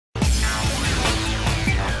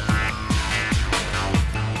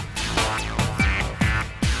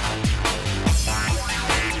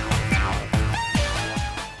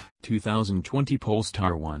2020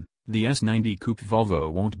 Polestar 1, the S90 Coupe Volvo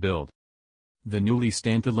won't build. The newly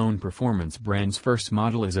standalone performance brand's first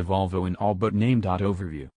model is a Volvo in all but name.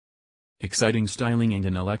 Overview. Exciting styling and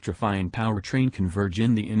an electrifying powertrain converge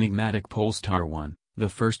in the enigmatic Polestar 1, the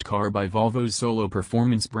first car by Volvo's solo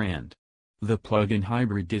performance brand. The plug-in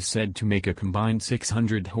hybrid is said to make a combined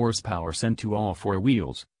 600 horsepower sent to all four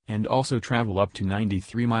wheels, and also travel up to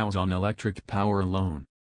 93 miles on electric power alone.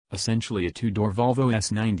 Essentially a two-door Volvo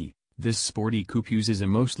S90, this sporty coupe uses a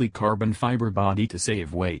mostly carbon fiber body to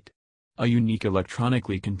save weight. A unique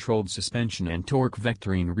electronically controlled suspension and torque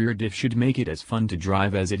vectoring rear diff should make it as fun to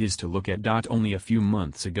drive as it is to look at. Only a few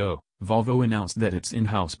months ago, Volvo announced that its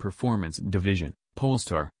in-house performance division,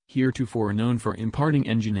 Polestar, heretofore known for imparting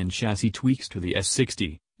engine and chassis tweaks to the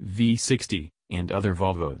S60, V60, and other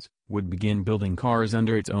Volvos, would begin building cars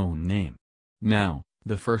under its own name. Now,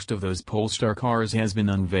 the first of those Polestar cars has been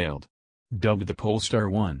unveiled. Dubbed the Polestar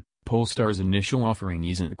 1, Polestar's initial offering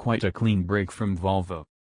isn't quite a clean break from Volvo.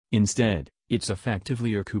 Instead, it's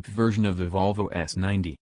effectively a coupe version of the Volvo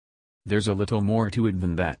S90. There's a little more to it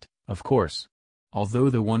than that, of course. Although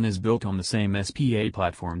the one is built on the same SPA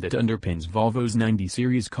platform that underpins Volvo's 90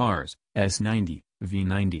 series cars, S90,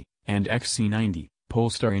 V90, and XC90,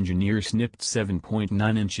 Polestar engineers snipped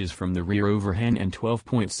 7.9 inches from the rear overhang and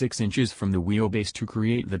 12.6 inches from the wheelbase to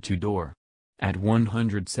create the two-door. At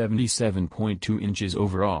 177.2 inches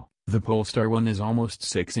overall, the Polestar 1 is almost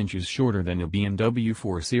 6 inches shorter than a BMW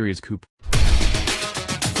 4 Series coupe.